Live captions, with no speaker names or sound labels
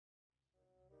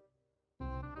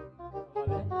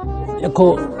देखो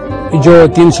जो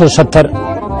 370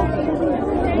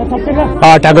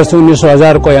 8 अगस्त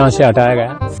 1900 को यहाँ से हटाया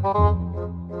गया।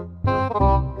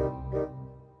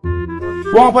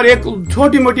 वहां पर एक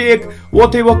छोटी मोटी एक वो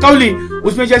थी वो कवली,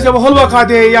 उसमें जैसे वो हलवा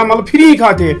खाते हैं या मतलब फ्री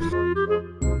खाते हैं।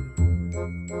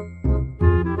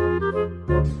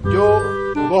 जो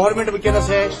गवर्नमेंट वकीलस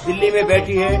है दिल्ली में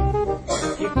बैठी है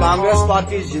कि कांग्रेस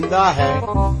पार्टी जिंदा है।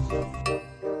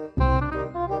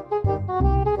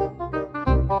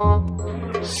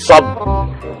 सब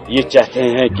ये चाहते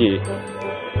हैं कि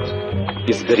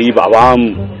इस गरीब आवाम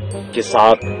के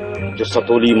साथ जो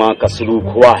सतोली माँ का सलूक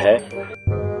हुआ है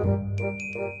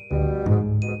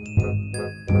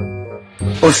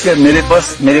उसके मेरे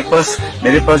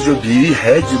पास जो बीवी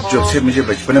है, जब से मुझे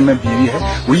बचपन में बीवी है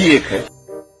वही एक है।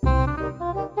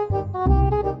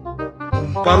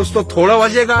 पर उसको थोड़ा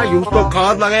बचेगा, उसको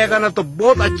खाद लगाएगा ना तो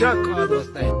बहुत अच्छा खाद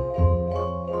बचता है।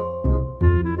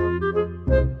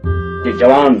 कि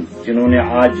जवान जिन्होंने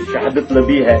आज शहादत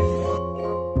लबी है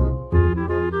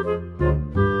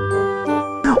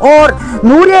और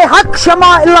नूरे हक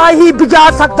शमा इलाही बुझा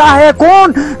सकता है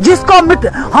कौन, जिसको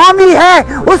हामी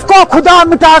है उसको खुदा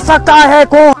मिटा सकता है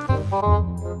कौन।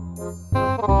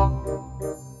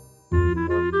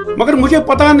 मगर मुझे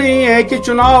पता नहीं है कि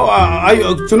चुनाव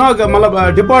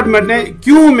मतलब डिपार्टमेंट ने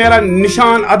क्यों मेरा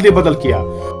निशान अदले बदल किया।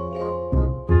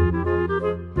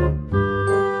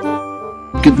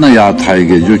 कितना याद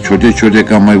आएगा जो छोटे छोटे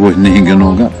काम है वो नहीं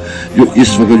गिनूंगा, जो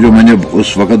इस वक्त जो मैंने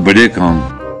उस वक्त बड़े काम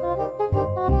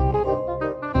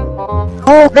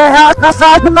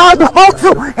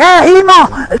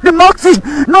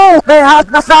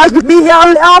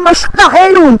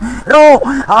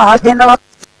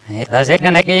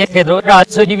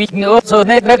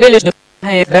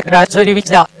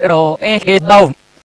Ro,